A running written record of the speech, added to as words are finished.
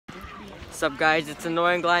What's up, guys? It's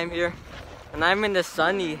Annoying Lime here, and I'm in the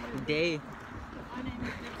sunny day.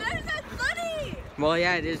 That is not sunny! Well,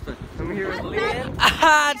 yeah, it is, but I'm here with Liam.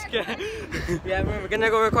 Ah, it's good. Yeah, we're gonna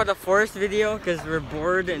go record a forest video because we're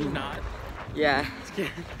bored and not. Yeah,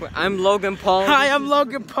 I'm Logan Paul. Hi, I'm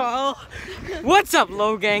Logan Paul. What's up,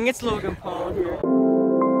 Logang? It's Logan Paul here.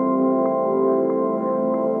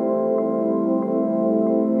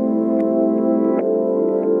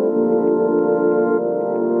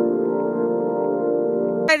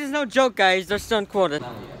 There's no joke, guys. They're still unquoted.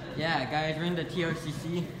 Yeah, guys, we're in the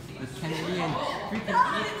TRCC with Kennedy and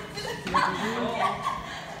freaking.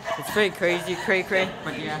 It's pretty crazy, cray,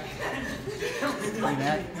 but yeah. Like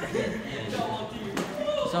that.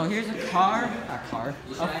 So here's a phone.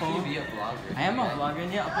 I am a vlogger,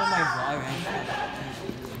 and yeah, upload my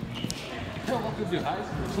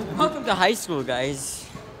vlog. Welcome to high school, guys.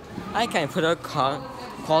 I can't put out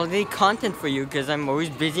quality content for you because I'm always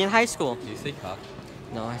busy in high school. Did you say cock?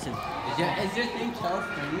 No, I said. Is your thing child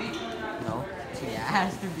friendly? No. Yeah, it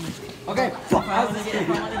has to be. Okay, If I want to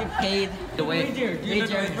get paid. The way. Hey,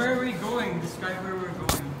 Jared, where are we going? Describe where we're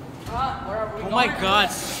going. Oh my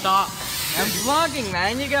god, stop. I'm vlogging,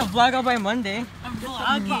 man. You gotta vlog out by Monday. I'm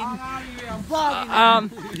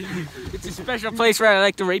vlogging. It's a special place where I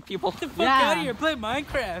like to rape people. Get the fuck out of here, play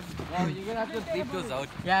Minecraft. Well, you're gonna have to bleep those out.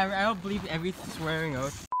 Yeah, I'll bleep every swearing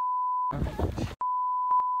out.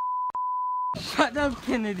 Shut up,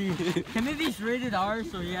 Kennedy. Kennedy's rated R,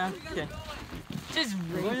 so yeah. Okay. Just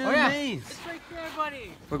rape. Oh yeah. It's right there,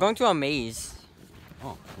 buddy. We're going to a maze.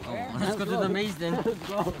 Oh, Let's go to the maze then.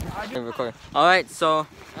 Alright, so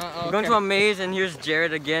we're going to a maze, and here's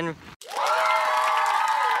Jared again.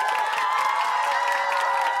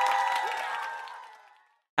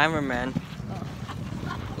 Cameraman.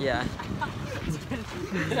 Yeah.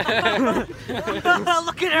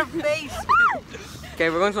 Look at her face. Okay,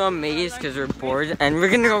 we're going to a maze because we're bored, and we're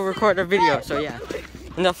gonna go record a video. So yeah,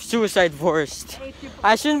 enough suicide forest.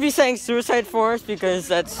 I shouldn't be saying suicide forest because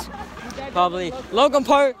that's probably Logan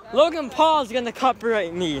Paul's gonna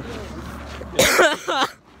copyright me.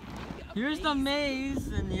 Here's the maze,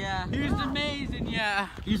 and yeah. Here's the maze, and yeah.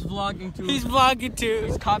 He's vlogging too. He's vlogging too.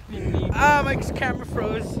 He's copying me. Ah, my camera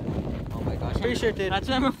froze. Oh my gosh. Pretty sure it did. That's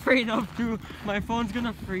what I'm afraid of too. My phone's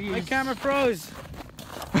gonna freeze. My camera froze.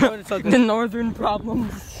 The northern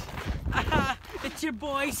problems. It's your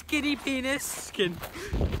boy, Skinny Penis. Skin.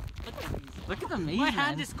 Look at the maze, My man.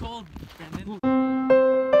 hand is cold, Brendan.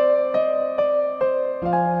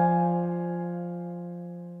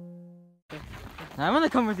 I'm gonna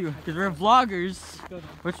come with you because we're vloggers.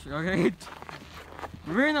 Which, okay.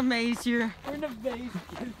 We're in a maze here. We're in a maze.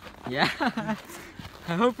 Yeah.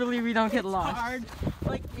 Hopefully we don't get lost. Hard,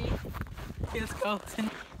 like me. Okay, let's go.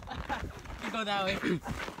 You go that way.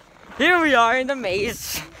 Here we are in the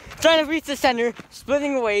maze, trying to reach the center,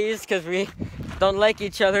 splitting ways because we don't like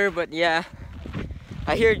each other, but yeah.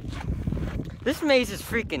 I hear this maze is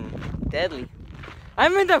freaking deadly.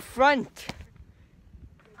 I'm in the front.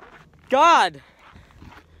 God.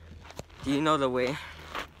 Do you know the way?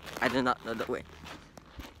 I do not know the way.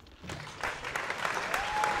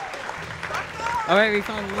 Alright, we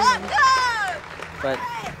found Liam. But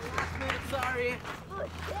Sorry.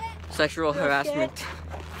 sexual harassment.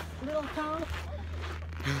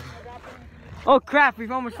 Oh crap,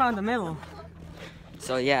 we've almost found the middle.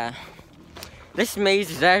 So yeah, this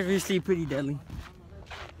maze is obviously pretty deadly.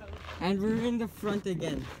 And we're in the front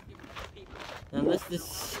again. Unless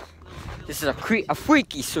this is a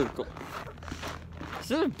freaky circle.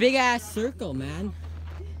 This is a big ass circle, man.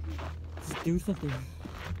 Let's do something.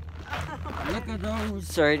 Look at those.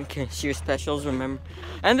 Sorry, cashier specials, remember.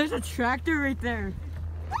 And there's a tractor right there.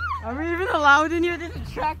 Are we even allowed in here? There's a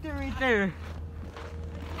tractor right there.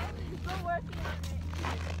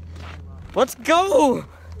 Let's go!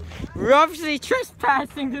 We're obviously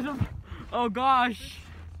trespassing. There's a... Oh gosh.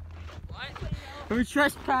 What? We're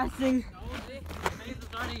trespassing. No, the maze is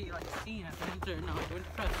already like seen. No, we're in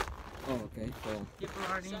press. Oh, okay, cool. People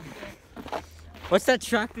are already in there. What's that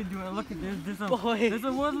tractor doing? Look at this. There's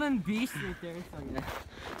a woodland beast right there. So yeah.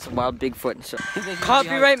 It's a wild Bigfoot. So.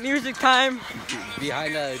 Copyright music time.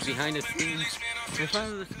 Behind the scenes. In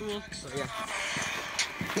front of the school. So yeah.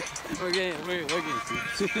 We're getting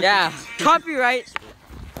see. Yeah. Copyright.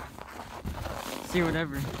 See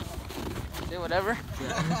whatever. Say whatever?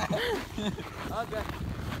 Yeah. Okay.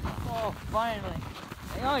 Oh, finally.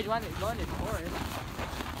 I always wanted to go in this forest.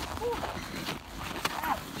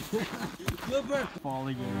 Fall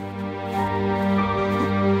again.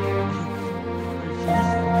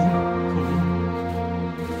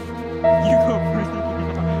 You go first.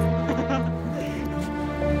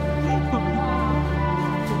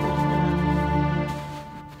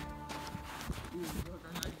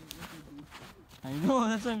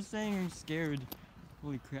 That's what I'm saying, I'm scared.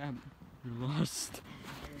 Holy crap, we're lost.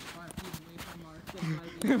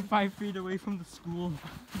 5 feet away from the school.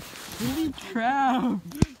 Holy crap! We're 5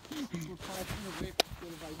 feet away from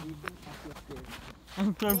the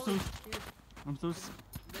vibration. I'm so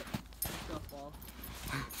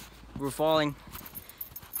We're falling.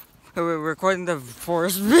 We're recording the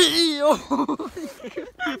forest video.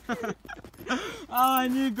 I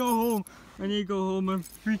need to go home. I'm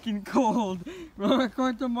freaking cold. We'll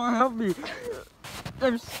record tomorrow. Help me.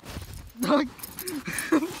 I'm stuck.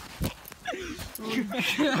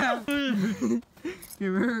 Yeah,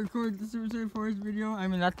 we're recording the Suicide Forest video. I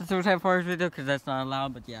mean, not the Suicide Forest video because that's not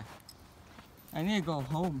allowed, but yeah. I need to go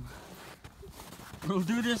home. We'll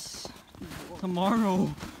do this tomorrow.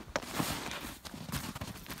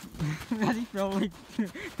 I fell like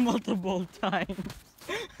multiple times.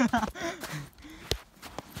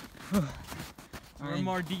 We're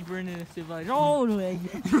more deeper into the civilization. Oh, like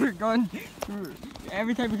we're going.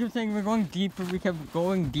 Every time we kept saying we're going deeper, we kept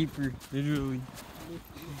going deeper. Literally.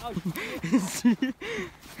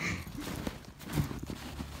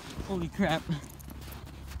 Holy crap!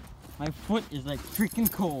 My foot is like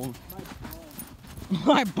freaking cold.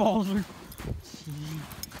 My balls are.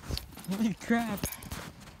 Holy crap!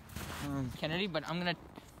 Kennedy, but I'm gonna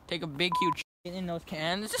take a big, huge in those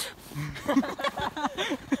cans.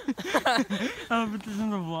 I'll put this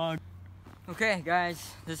in the vlog. Okay,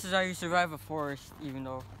 guys, this is how you survive a forest, even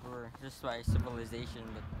though we're just by civilization,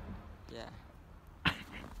 but yeah.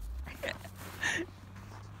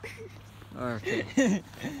 Okay.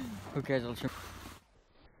 Okay, I'll try.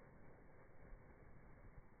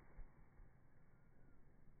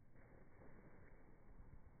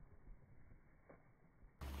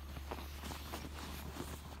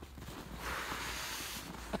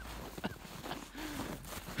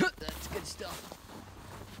 That's good stuff.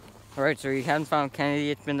 Alright, so we haven't found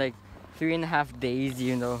Kennedy. It's been like 3.5 days,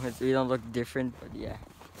 you know. We don't look different, but yeah.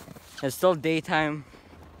 It's still daytime.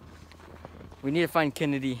 We need to find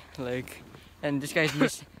Kennedy, like, and this guy's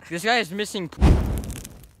missing. This guy is missing.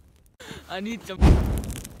 I need some.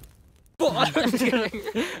 Alright.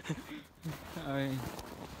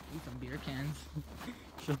 Need some beer cans.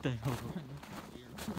 Shut the hell up.